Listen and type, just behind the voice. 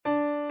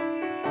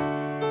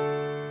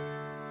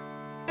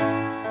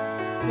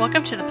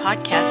Welcome to the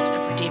podcast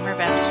of Redeemer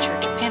Baptist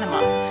Church of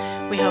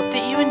Panama. We hope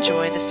that you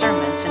enjoy the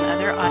sermons and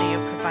other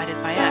audio provided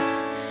by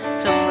us.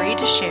 Feel free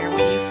to share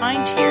what you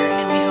find here,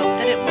 and we hope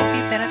that it will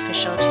be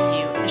beneficial to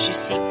you as you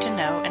seek to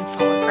know and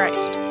follow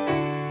Christ.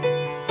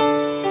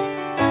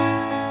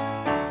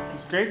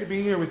 It's great to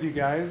be here with you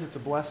guys. It's a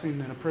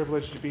blessing and a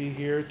privilege to be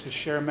here to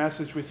share a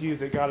message with you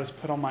that God has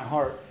put on my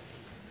heart,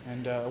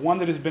 and one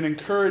that has been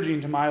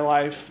encouraging to my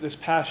life this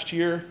past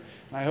year,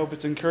 and I hope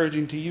it's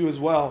encouraging to you as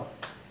well.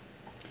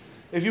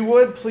 If you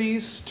would,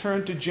 please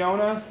turn to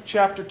Jonah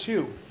chapter 2.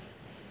 We're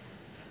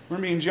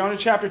going to be in Jonah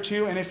chapter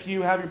 2, and if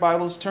you have your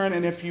Bibles, turn,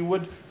 and if you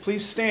would,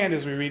 please stand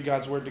as we read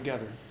God's Word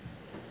together.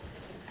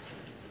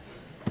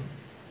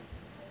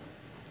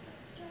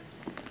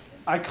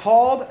 I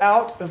called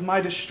out of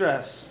my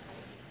distress.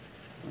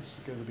 Let's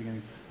go to the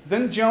beginning.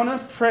 Then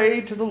Jonah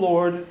prayed to the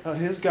Lord,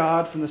 his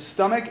God, from the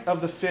stomach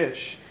of the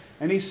fish.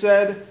 And he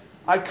said,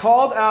 I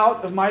called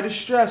out of my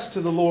distress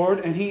to the Lord,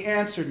 and he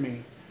answered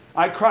me.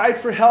 I cried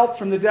for help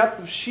from the depth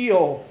of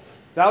Sheol.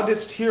 Thou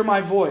didst hear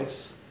my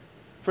voice.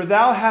 For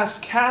thou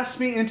hast cast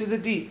me into the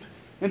deep,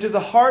 into the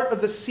heart of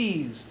the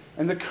seas,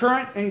 and the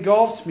current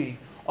engulfed me.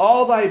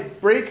 All thy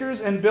breakers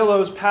and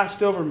billows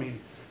passed over me.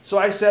 So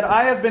I said,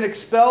 I have been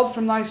expelled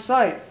from thy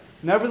sight.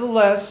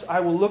 Nevertheless, I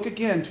will look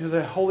again to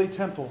the holy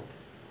temple.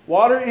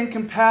 Water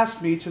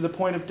encompassed me to the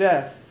point of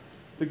death.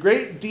 The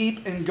great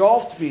deep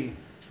engulfed me.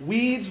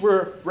 Weeds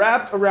were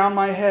wrapped around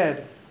my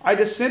head. I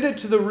descended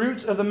to the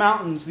roots of the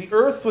mountains. The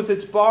earth with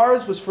its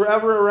bars was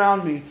forever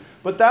around me.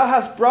 But thou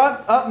hast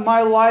brought up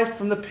my life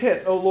from the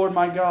pit, O Lord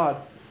my God.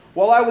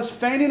 While I was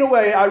fainting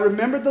away, I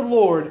remembered the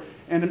Lord,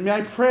 and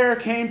my prayer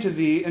came to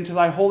thee into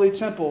thy holy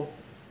temple.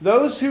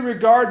 Those who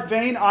regard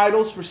vain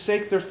idols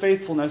forsake their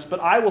faithfulness, but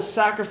I will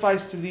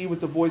sacrifice to thee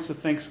with the voice of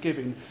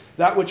thanksgiving.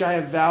 That which I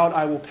have vowed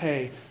I will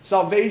pay.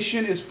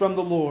 Salvation is from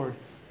the Lord.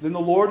 Then the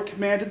Lord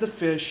commanded the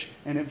fish,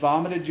 and it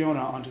vomited Jonah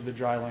onto the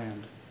dry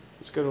land.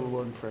 Let's go to the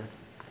Lord in prayer.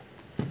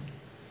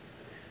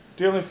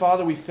 Dear Heavenly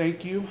Father, we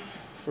thank you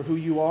for who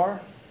you are.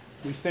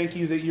 We thank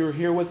you that you're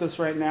here with us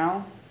right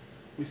now.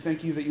 We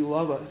thank you that you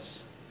love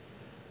us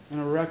in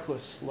a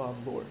reckless love,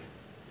 Lord.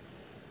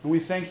 And we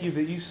thank you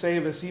that you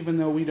save us even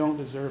though we don't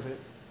deserve it,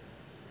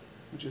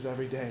 which is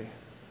every day.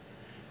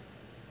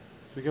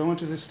 As we go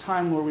into this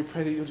time, Lord, we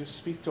pray that you'll just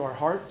speak to our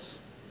hearts,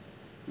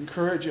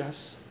 encourage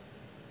us,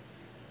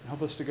 and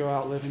help us to go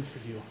out living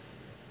for you.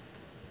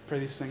 Pray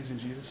these things in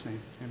Jesus' name.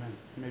 Amen.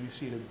 You may be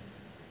seated.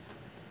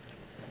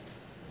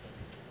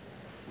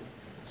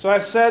 So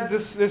I've said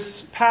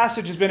this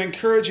passage has been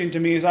encouraging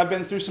to me as I've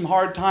been through some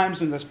hard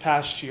times in this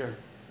past year.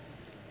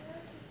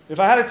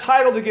 If I had a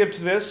title to give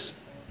to this,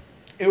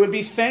 it would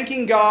be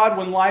Thanking God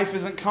When Life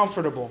Isn't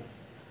Comfortable.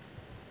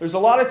 There's a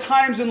lot of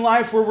times in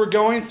life where we're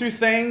going through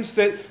things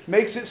that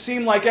makes it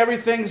seem like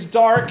everything's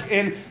dark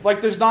and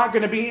like there's not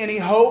going to be any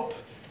hope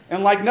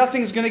and like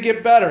nothing's going to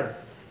get better.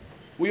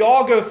 We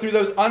all go through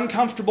those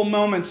uncomfortable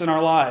moments in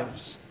our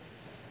lives.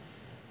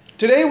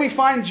 Today we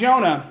find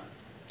Jonah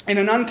in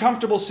an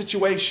uncomfortable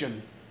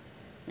situation.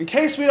 In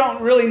case we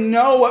don't really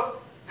know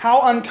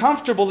how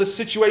uncomfortable this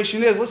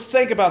situation is, let's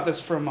think about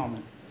this for a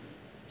moment.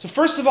 So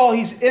first of all,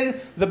 he's in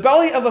the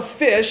belly of a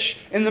fish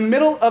in the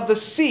middle of the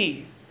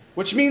sea,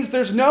 which means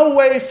there's no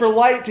way for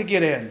light to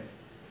get in,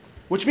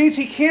 which means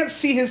he can't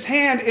see his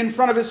hand in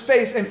front of his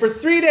face, and for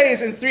 3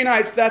 days and 3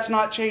 nights, that's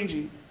not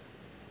changing.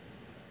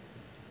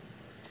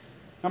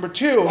 Number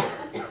 2,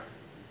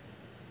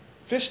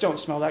 fish don't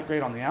smell that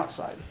great on the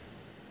outside.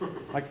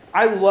 Like,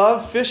 I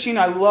love fishing,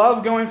 I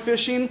love going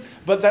fishing,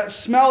 but that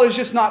smell is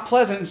just not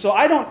pleasant, and so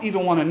I don't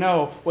even want to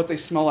know what they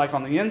smell like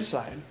on the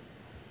inside.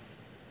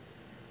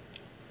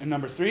 And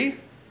number 3,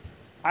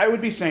 I would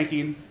be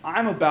thinking,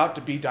 I'm about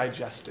to be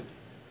digested.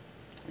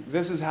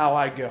 This is how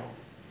I go.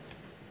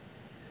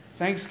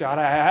 Thanks, God.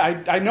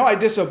 I know I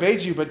disobeyed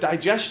you, but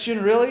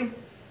digestion, really?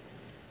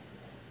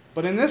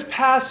 But in this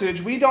passage,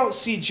 we don't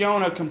see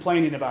Jonah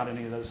complaining about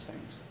any of those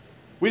things.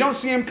 We don't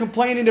see him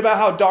complaining about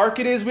how dark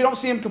it is. We don't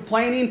see him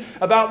complaining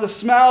about the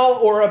smell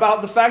or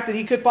about the fact that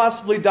he could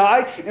possibly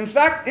die. In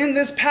fact, in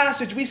this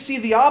passage, we see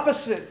the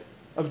opposite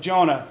of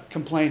Jonah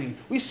complaining.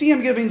 We see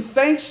him giving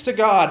thanks to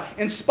God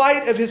in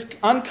spite of his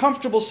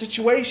uncomfortable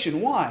situation.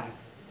 Why?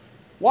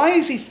 Why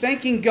is he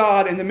thanking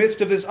God in the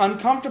midst of this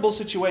uncomfortable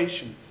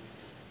situation?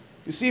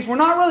 You see, if we're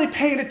not really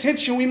paying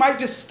attention, we might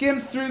just skim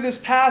through this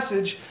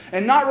passage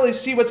and not really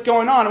see what's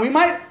going on. And we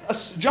might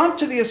jump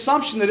to the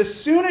assumption that as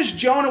soon as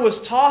Jonah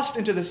was tossed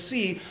into the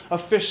sea, a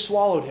fish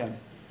swallowed him.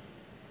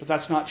 But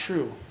that's not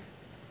true.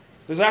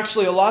 There's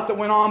actually a lot that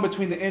went on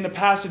between the end of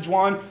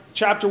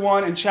chapter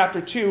 1 and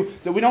chapter 2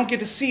 that we don't get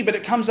to see, but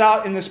it comes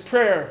out in this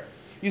prayer.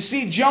 You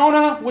see,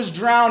 Jonah was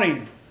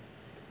drowning.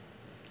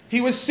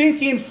 He was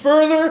sinking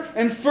further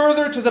and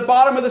further to the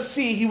bottom of the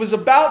sea. He was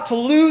about to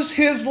lose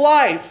his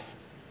life.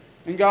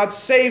 And God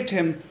saved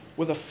him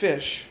with a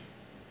fish.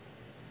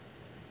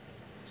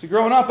 See,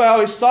 growing up, I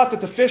always thought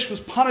that the fish was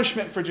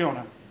punishment for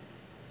Jonah.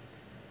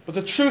 But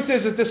the truth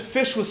is that this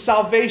fish was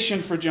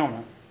salvation for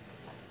Jonah.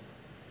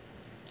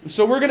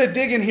 So we're going to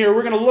dig in here.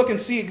 We're going to look and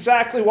see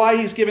exactly why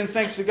he's giving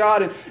thanks to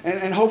God,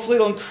 and hopefully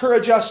it'll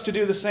encourage us to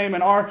do the same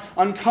in our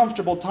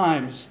uncomfortable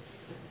times.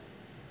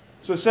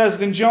 So it says,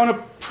 then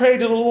Jonah prayed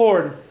to the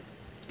Lord,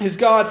 his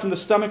God, from the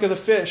stomach of the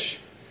fish.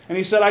 And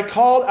he said, I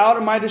called out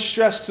in my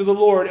distress to the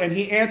Lord, and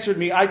he answered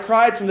me. I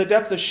cried from the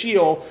depth of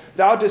Sheol,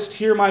 thou didst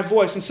hear my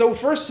voice. And so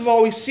first of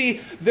all, we see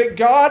that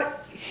God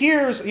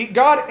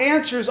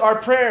answers our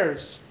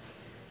prayers.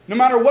 No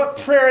matter what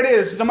prayer it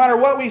is, no matter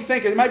what we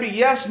think, it might be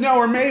yes, no,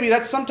 or maybe.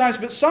 But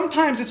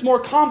sometimes it's more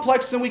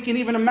complex than we can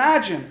even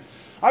imagine.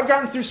 I've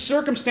gotten through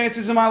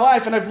circumstances in my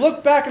life, and I've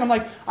looked back and I'm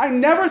like, I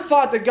never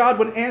thought that God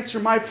would answer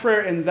my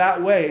prayer in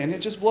that way, and it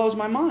just blows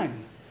my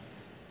mind.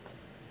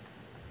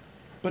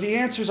 But he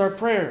answers our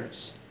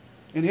prayers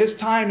in his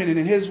timing and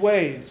in his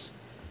ways.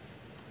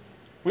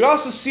 We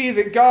also see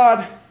that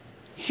God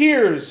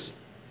hears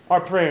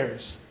our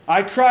prayers.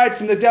 I cried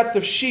from the depth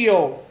of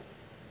Sheol,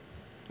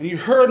 and you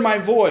heard my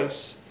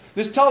voice.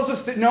 This tells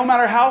us that no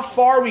matter how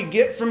far we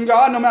get from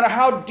God, no matter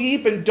how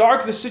deep and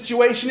dark the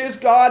situation is,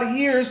 God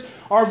hears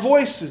our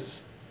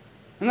voices.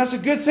 And that's a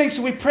good thing.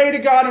 So we pray to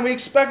God and we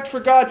expect for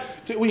God,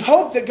 we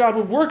hope that God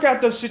would work out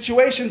those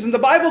situations. And the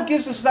Bible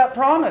gives us that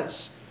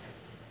promise.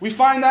 We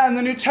find that in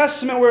the New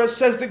Testament where it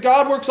says that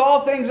God works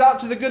all things out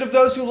to the good of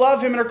those who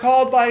love him and are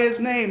called by his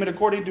name and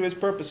according to his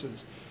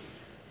purposes.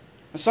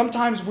 And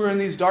sometimes we're in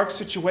these dark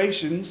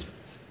situations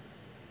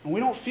and we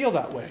don't feel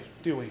that way,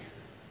 do we?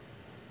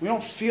 We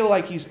don't feel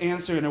like he's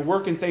answering and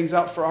working things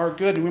out for our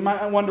good, and we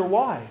might wonder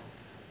why.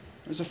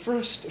 There's a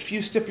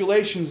few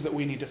stipulations that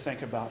we need to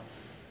think about.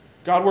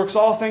 God works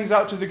all things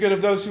out to the good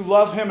of those who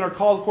love him and are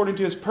called according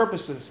to his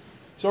purposes.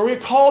 So are we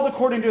called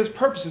according to his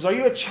purposes? Are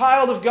you a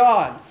child of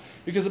God?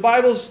 Because the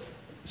Bible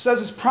says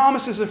his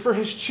promises are for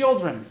his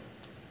children.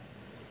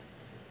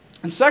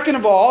 And second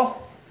of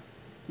all,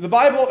 it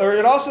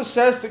also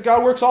says that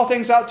God works all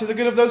things out to the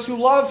good of those who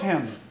love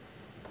him.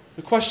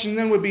 The question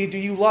then would be, do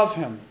you love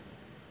him?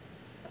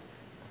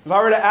 If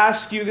I were to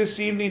ask you this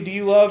evening, do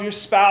you love your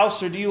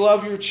spouse, or do you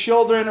love your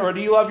children, or do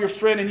you love your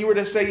friend, and you were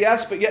to say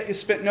yes, but yet you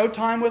spent no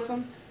time with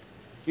them?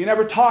 You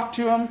never talked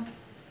to them?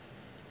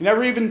 You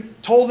never even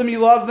told them you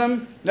loved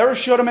them? Never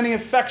showed them any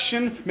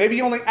affection? Maybe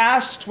you only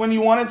asked when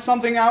you wanted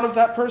something out of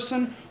that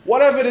person?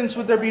 What evidence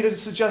would there be to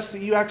suggest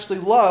that you actually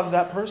love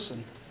that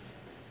person?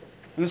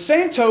 In the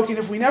same token,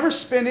 if we never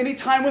spend any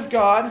time with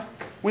God,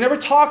 we never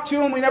talk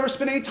to him, we never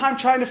spend any time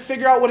trying to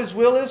figure out what his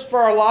will is for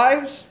our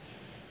lives,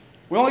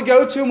 we only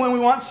go to him when we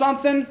want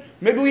something.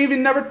 Maybe we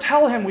even never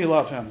tell him we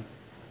love him.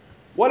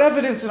 What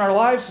evidence in our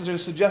lives is there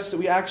to suggest that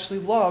we actually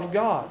love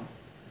God?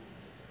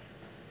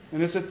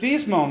 And it's at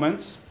these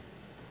moments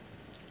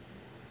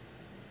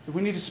that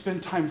we need to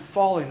spend time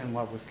falling in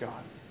love with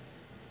God.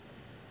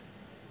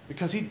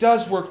 Because he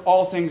does work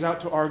all things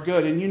out to our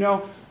good. And you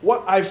know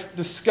what I've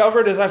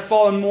discovered as I've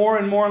fallen more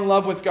and more in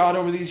love with God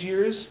over these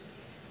years?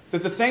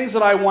 That the things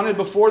that I wanted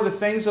before, the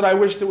things that I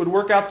wished that would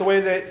work out the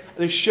way that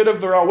they should have,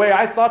 the way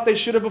I thought they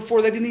should have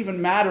before, they didn't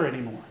even matter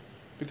anymore.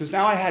 Because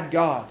now I had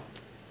God.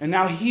 And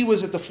now he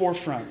was at the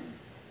forefront.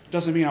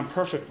 Doesn't mean I'm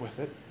perfect with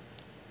it.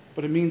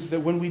 But it means that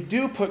when we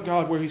do put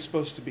God where he's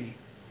supposed to be,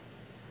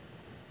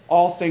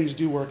 all things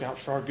do work out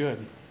for our good.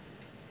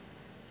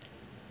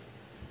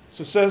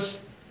 So it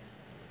says,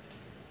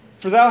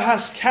 for thou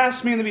hast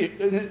cast me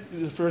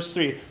verse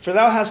 3, for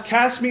thou hast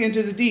cast me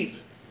into the deep,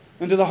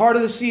 into the heart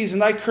of the seas,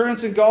 and thy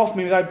currents engulfed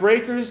me, thy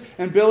breakers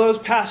and billows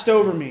passed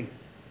over me.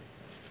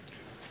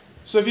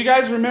 So if you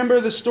guys remember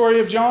the story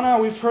of Jonah,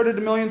 we've heard it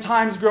a million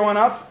times growing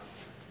up.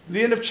 At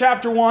the end of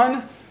chapter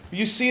 1,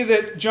 you see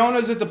that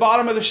Jonah's at the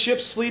bottom of the ship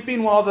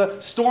sleeping while the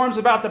storm's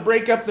about to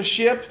break up the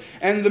ship,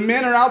 and the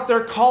men are out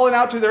there calling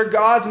out to their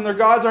gods, and their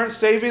gods aren't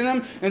saving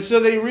them, and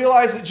so they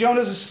realize that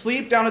Jonah's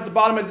asleep down at the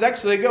bottom of the deck,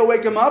 so they go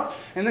wake him up,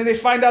 and then they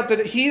find out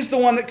that he's the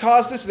one that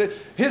caused this, that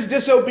his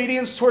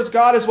disobedience towards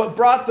God is what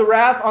brought the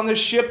wrath on this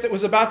ship that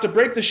was about to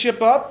break the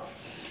ship up.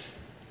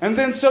 And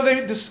then so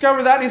they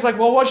discover that, and he's like,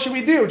 well, what should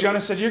we do?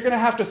 Jonah said, you're going to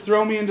have to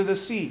throw me into the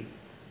sea.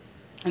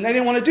 And they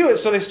didn't want to do it,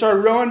 so they started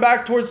rowing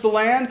back towards the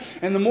land.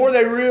 And the more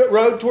they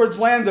rowed towards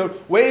land, the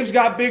waves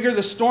got bigger,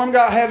 the storm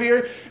got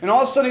heavier. And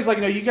all of a sudden he's like,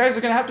 no, you guys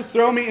are going to have to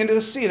throw me into the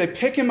sea. They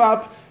pick him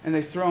up and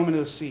they throw him into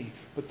the sea.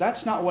 But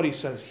that's not what he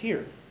says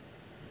here.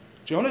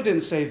 Jonah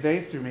didn't say they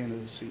threw me into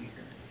the sea. He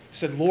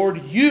said,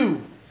 Lord, you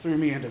threw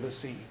me into the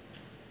sea.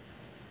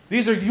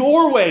 These are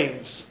your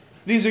waves.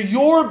 These are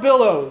your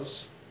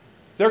billows.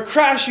 They're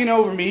crashing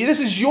over me. This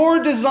is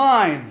your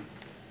design.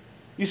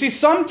 You see,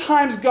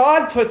 sometimes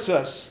God puts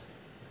us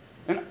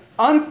in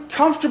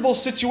uncomfortable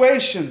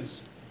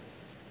situations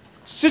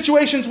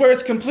where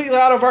it's completely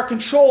out of our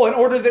control, in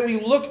order that we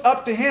look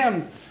up to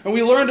him and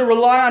we learn to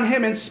rely on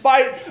him in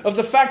spite of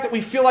the fact that we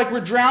feel like we're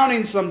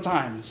drowning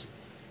sometimes,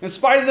 in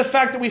spite of the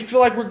fact that we feel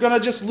like we're going to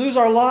just lose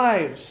our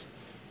lives,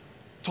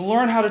 to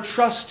learn how to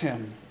trust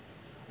him.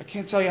 I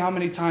can't tell you how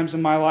many times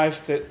in my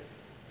life that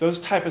those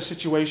type of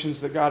situations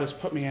that God has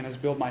put me in has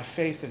built my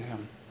faith in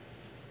him,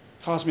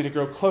 caused me to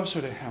grow closer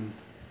to him.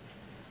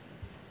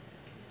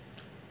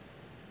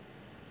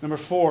 Number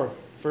 4,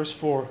 verse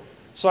 4.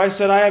 So I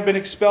said, I have been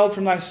expelled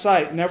from thy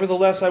sight.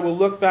 Nevertheless, I will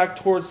look back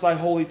towards thy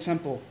holy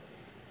temple.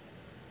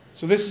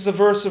 So this is a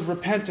verse of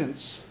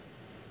repentance.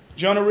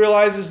 Jonah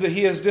realizes that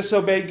he has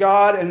disobeyed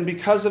God, and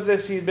because of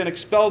this, he's been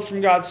expelled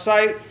from God's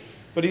sight,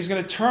 but he's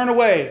going to turn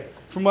away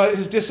from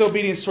his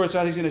disobedience towards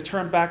God. He's going to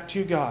turn back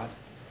to God.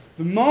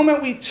 The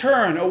moment we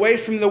turn away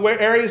from the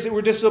areas that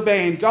we're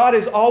disobeying, God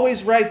is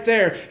always right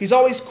there. He's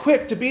always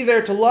quick to be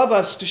there to love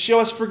us, to show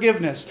us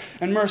forgiveness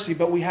and mercy,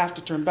 but we have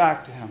to turn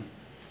back to him.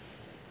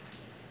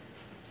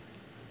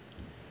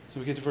 So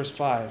we get to verse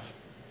 5.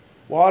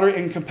 Water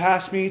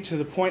encompassed me to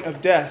the point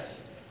of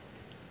death.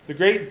 The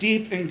great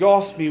deep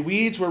engulfed me.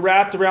 Weeds were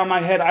wrapped around my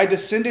head. I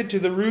descended to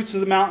the roots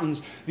of the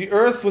mountains. The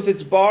earth with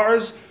its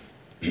bars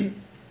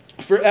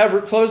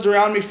forever closed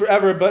around me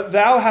forever. But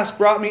thou hast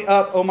brought me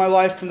up, O my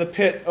life, from the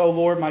pit, O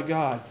Lord my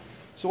God.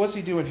 So what's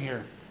he doing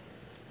here?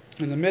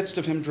 In the midst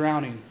of him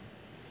drowning.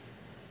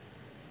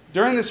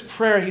 During this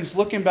prayer, he's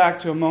looking back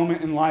to a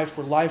moment in life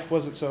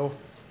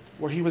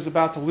where he was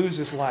about to lose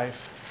his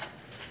life.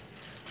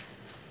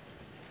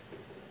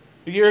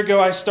 A year ago,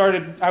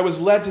 I was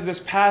led to this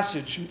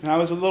passage, and I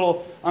was in a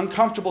little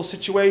uncomfortable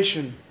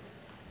situation.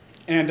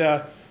 And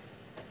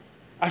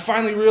I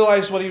finally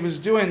realized what he was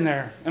doing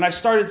there. And I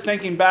started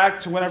thinking back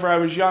to whenever I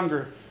was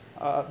younger.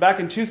 Back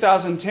in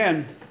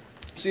 2010,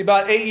 see,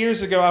 about 8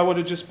 years ago, I would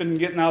have just been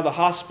getting out of the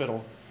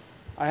hospital.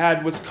 I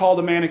had what's called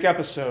a manic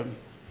episode.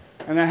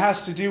 And that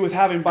has to do with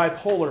having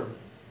bipolar.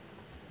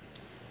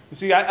 You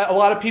see, a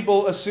lot of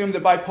people assume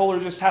that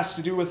bipolar just has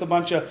to do with a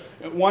bunch of,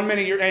 1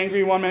 minute you're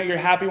angry, 1 minute you're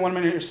happy, 1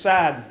 minute you're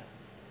sad.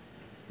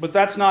 But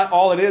that's not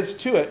all it is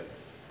to it.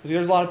 See,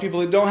 there's a lot of people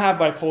that don't have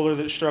bipolar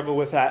that struggle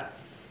with that.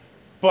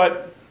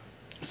 But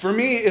for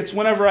me, it's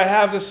whenever I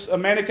have a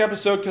manic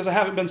episode because I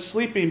haven't been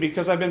sleeping,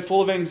 because I've been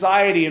full of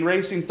anxiety and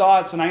racing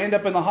thoughts, and I end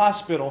up in the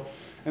hospital.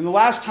 And the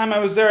last time I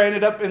was there, I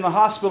ended up in the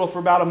hospital for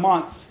about a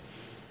month.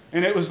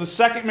 And it was the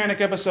second manic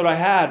episode I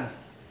had.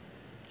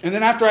 And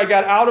then after I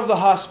got out of the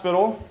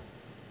hospital,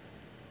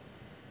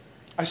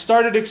 I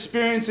started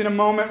experiencing a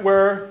moment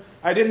where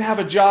I didn't have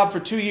a job for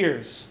 2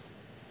 years.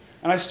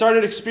 And I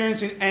started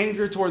experiencing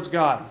anger towards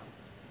God.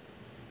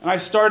 And I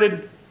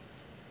started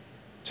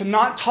to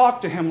not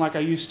talk to him like I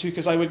used to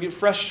because I would get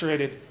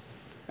frustrated.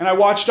 And I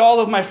watched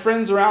all of my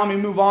friends around me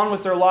move on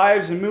with their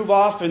lives and move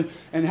off and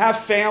have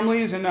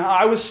families. And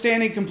I was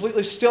standing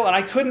completely still. And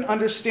I couldn't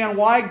understand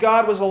why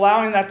God was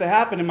allowing that to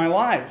happen in my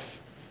life.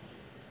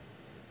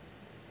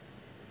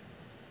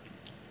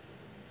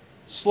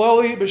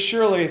 Slowly but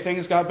surely,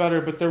 things got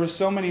better, but there were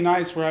so many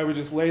nights where I would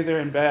just lay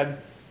there in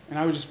bed and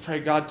I would just pray,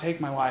 God,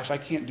 take my life. I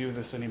can't do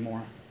this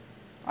anymore.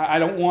 I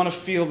don't want to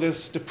feel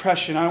this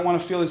depression. I don't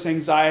want to feel this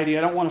anxiety.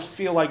 I don't want to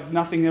feel like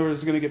nothing ever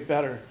is going to get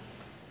better.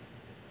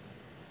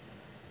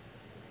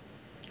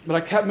 But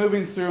I kept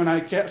moving through, and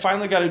I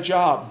finally got a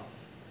job.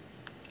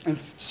 And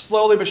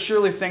slowly but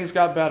surely, things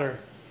got better.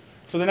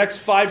 For the next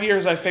 5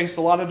 years, I faced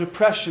a lot of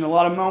depression, a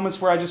lot of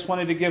moments where I just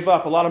wanted to give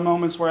up, a lot of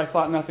moments where I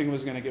thought nothing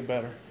was going to get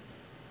better.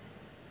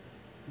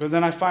 But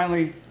then I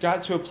finally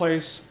got to a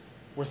place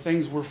where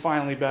things were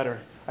finally better.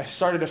 I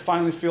started to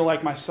finally feel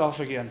like myself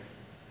again.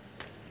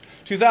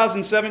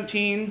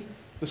 2017,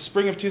 the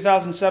spring of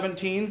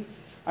 2017,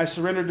 I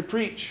surrendered to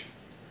preach.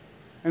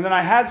 And then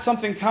I had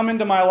something come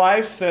into my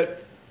life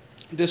that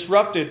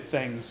disrupted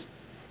things.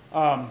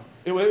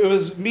 It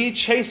was me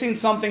chasing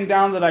something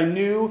down that I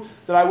knew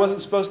that I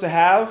wasn't supposed to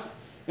have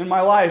in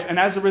my life. And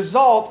as a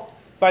result,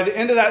 by the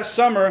end of that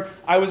summer,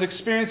 I was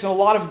experiencing a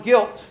lot of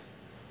guilt,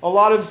 a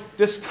lot of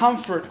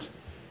discomfort,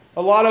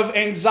 a lot of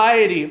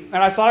anxiety, and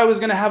I thought I was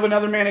going to have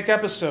another manic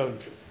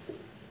episode.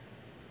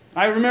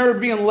 I remember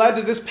being led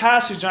to this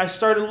passage, and I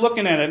started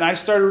looking at it, and I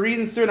started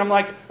reading through it, and I'm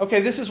like, okay,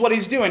 this is what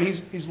he's doing.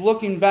 He's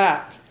looking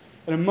back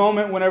at a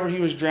moment whenever he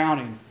was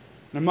drowning,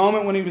 in a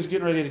moment when he was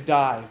getting ready to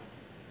die.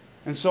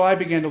 And so I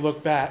began to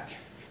look back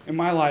in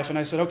my life, and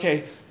I said,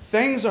 okay,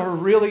 things are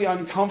really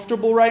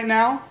uncomfortable right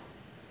now.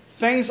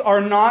 Things are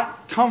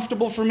not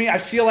comfortable for me. I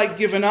feel like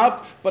giving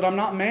up, but I'm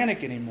not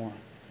manic anymore.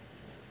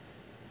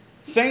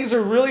 Things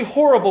are really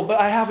horrible, but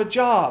I have a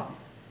job.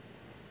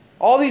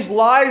 All these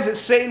lies that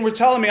Satan were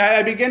telling me,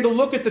 I began to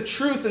look at the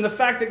truth and the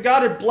fact that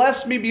God had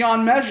blessed me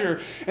beyond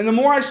measure. And the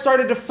more I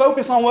started to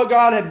focus on what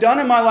God had done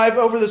in my life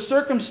over the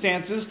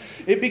circumstances,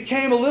 it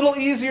became a little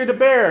easier to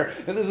bear.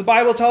 The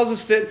Bible tells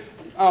us that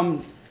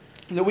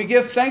we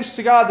give thanks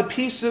to God. The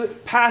peace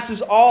that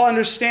passes all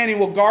understanding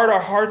will guard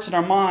our hearts and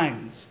our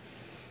minds.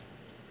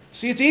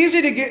 See, it's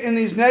easy to get in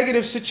these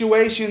negative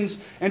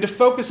situations and to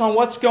focus on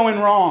what's going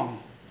wrong.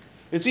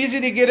 It's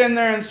easy to get in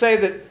there and say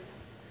that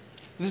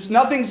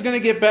nothing's going to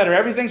get better.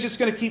 Everything's just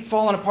going to keep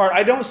falling apart.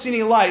 I don't see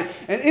any light.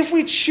 And if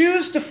we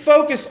choose to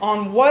focus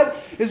on what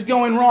is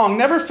going wrong,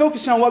 never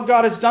focusing on what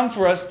God has done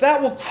for us,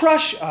 that will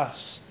crush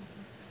us.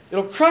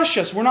 It'll crush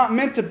us. We're not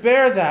meant to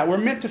bear that. We're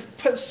meant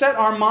to set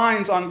our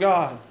minds on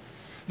God.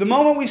 The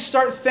moment we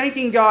start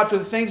thanking God for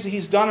the things that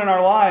He's done in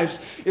our lives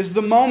is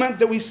the moment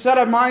that we set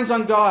our minds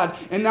on God,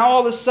 and now all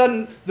of a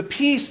sudden the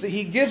peace that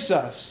He gives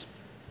us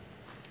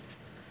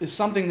is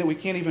something that we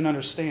can't even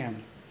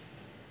understand.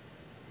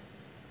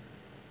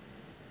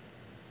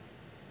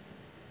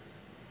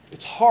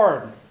 It's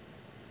hard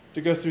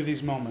to go through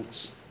these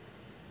moments.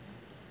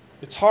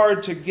 It's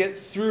hard to get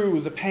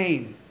through the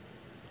pain.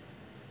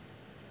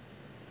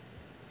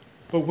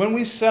 But when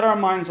we set our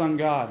minds on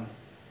God,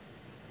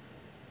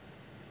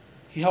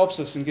 He helps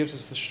us and gives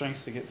us the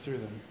strength to get through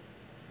them.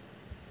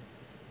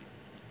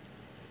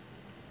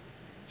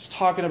 He's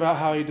talking about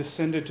how He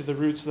descended to the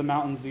roots of the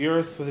mountains. The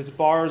earth with its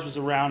bars was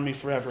around me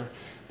forever.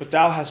 But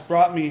Thou hast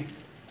brought me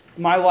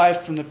my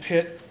life from the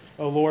pit,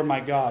 O Lord my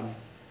God.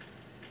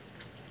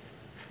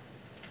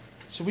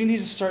 So we need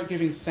to start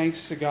giving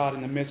thanks to God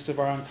in the midst of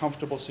our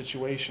uncomfortable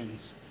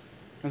situations.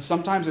 And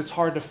sometimes it's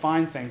hard to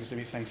find things to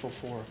be thankful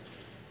for,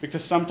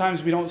 because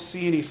sometimes we don't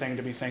see anything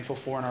to be thankful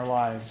for in our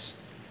lives.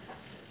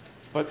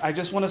 But I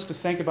just want us to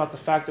think about the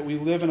fact that we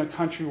live in a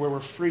country where we're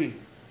free.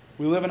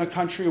 We live in a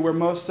country where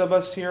most of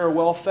us here are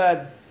well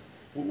fed.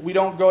 We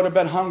don't go to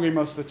bed hungry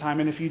most of the time.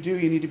 And if you do,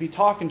 you need to be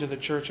talking to the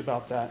church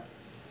about that.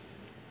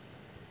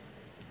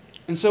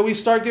 And so we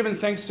start giving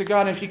thanks to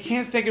God. And if you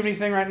can't think of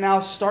anything right now,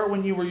 start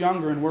when you were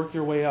younger and work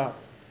your way up.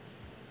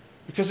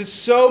 Because it's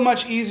so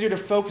much easier to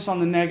focus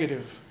on the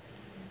negative.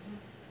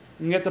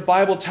 And yet the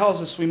Bible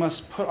tells us we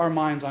must put our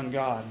minds on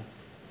God.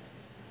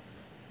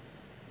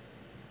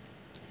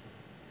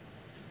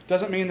 It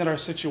doesn't mean that our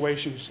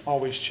situations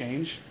always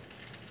change.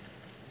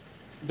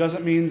 It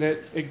doesn't mean that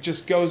it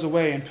just goes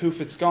away and poof,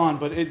 it's gone.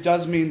 But it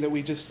does mean that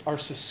we just are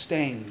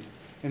sustained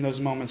in those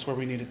moments where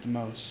we need it the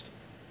most.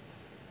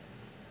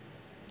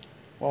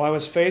 While I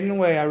was fading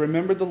away, I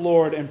remembered the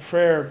Lord in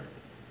prayer,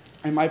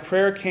 and my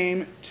prayer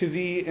came to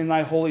Thee in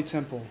Thy holy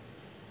temple.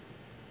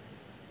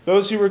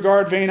 Those who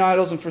regard vain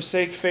idols and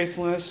forsake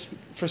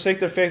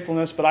their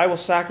faithfulness, but I will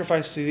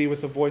sacrifice to Thee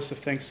with a voice of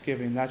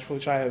thanksgiving, that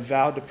which I have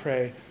vowed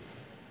to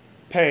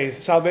pay.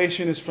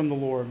 Salvation is from the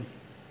Lord.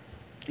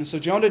 And so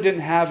Jonah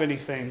didn't have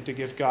anything to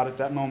give God at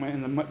that moment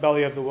in the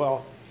belly of the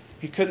well.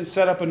 He couldn't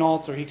set up an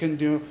altar. He couldn't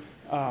do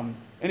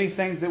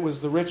anything that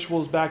was the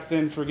rituals back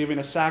then for giving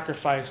a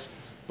sacrifice.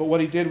 But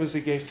what he did was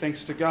he gave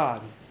thanks to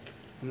God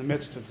in the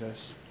midst of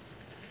this.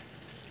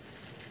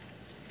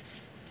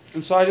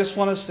 And so I just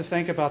want us to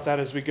think about that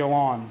as we go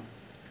on.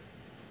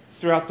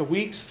 Throughout the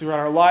weeks, throughout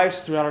our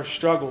lives, throughout our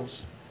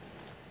struggles.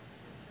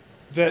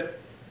 That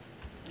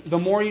the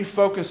more you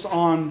focus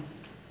on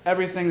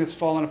everything that's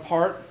fallen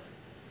apart,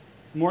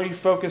 the more you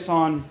focus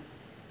on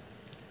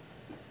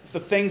the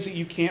things that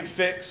you can't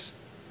fix,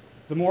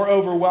 the more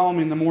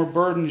overwhelming, the more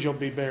burdens you'll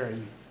be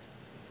bearing.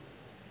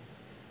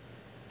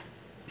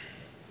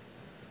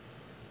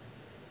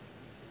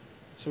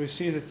 So we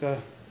see that the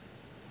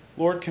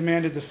Lord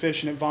commanded the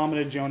fish, and it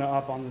vomited Jonah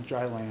up on the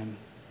dry land.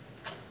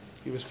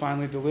 He was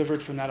finally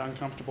delivered from that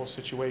uncomfortable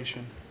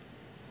situation.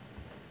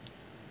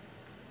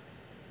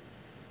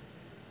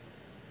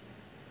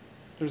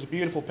 There's a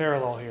beautiful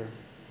parallel here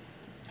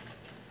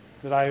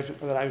that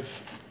I've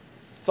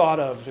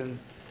thought of, and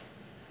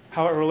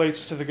how it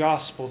relates to the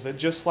gospel, that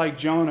just like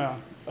Jonah,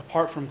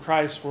 apart from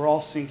Christ, we're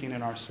all sinking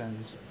in our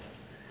sins.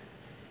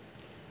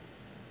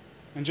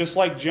 And just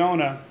like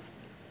Jonah,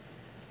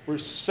 we're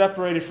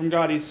separated from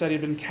God. He said he'd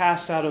been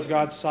cast out of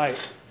God's sight.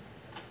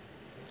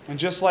 And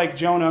just like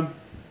Jonah,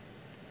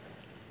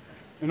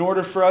 in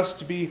order for us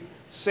to be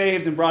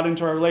saved and brought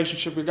into our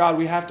relationship with God,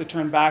 we have to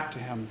turn back to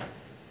Him.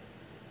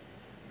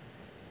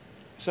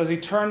 It says he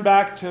turned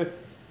back to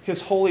His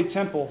holy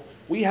temple.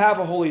 We have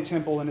a holy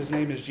temple, and His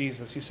name is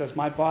Jesus. He says,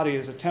 my body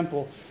is a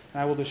temple,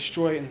 and I will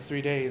destroy it in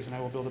 3 days, and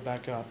I will build it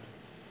back up.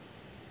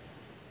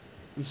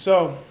 And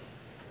so,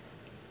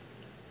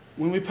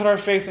 when we put our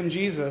faith in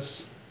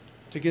Jesus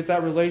to get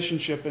that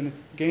relationship and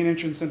gain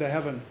entrance into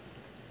heaven,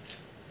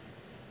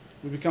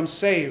 we become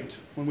saved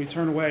when we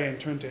turn away and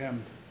turn to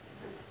Him.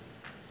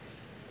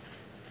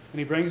 And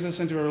He brings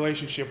us into a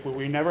relationship where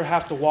we never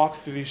have to walk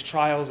through these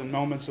trials and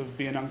moments of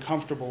being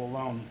uncomfortable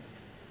alone.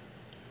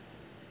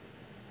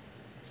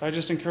 So I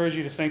just encourage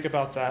you to think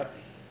about that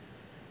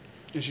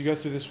as you go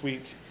through this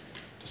week,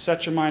 to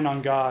set your mind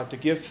on God, to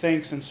give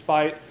thanks in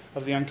spite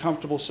of the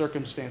uncomfortable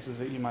circumstances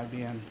that you might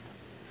be in.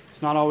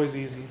 It's not always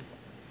easy,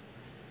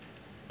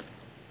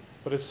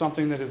 but it's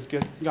something that has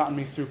gotten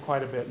me through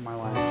quite a bit in my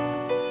life.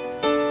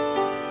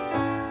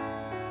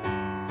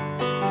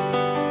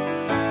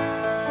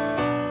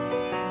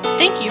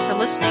 Thank you for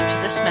listening to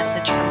this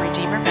message from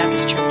Redeemer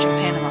Baptist Church in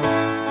Panama.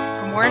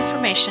 For more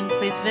information,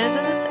 please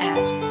visit us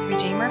at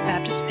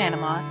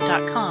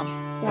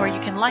RedeemerBaptistPanama.com, or you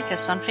can like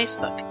us on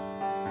Facebook.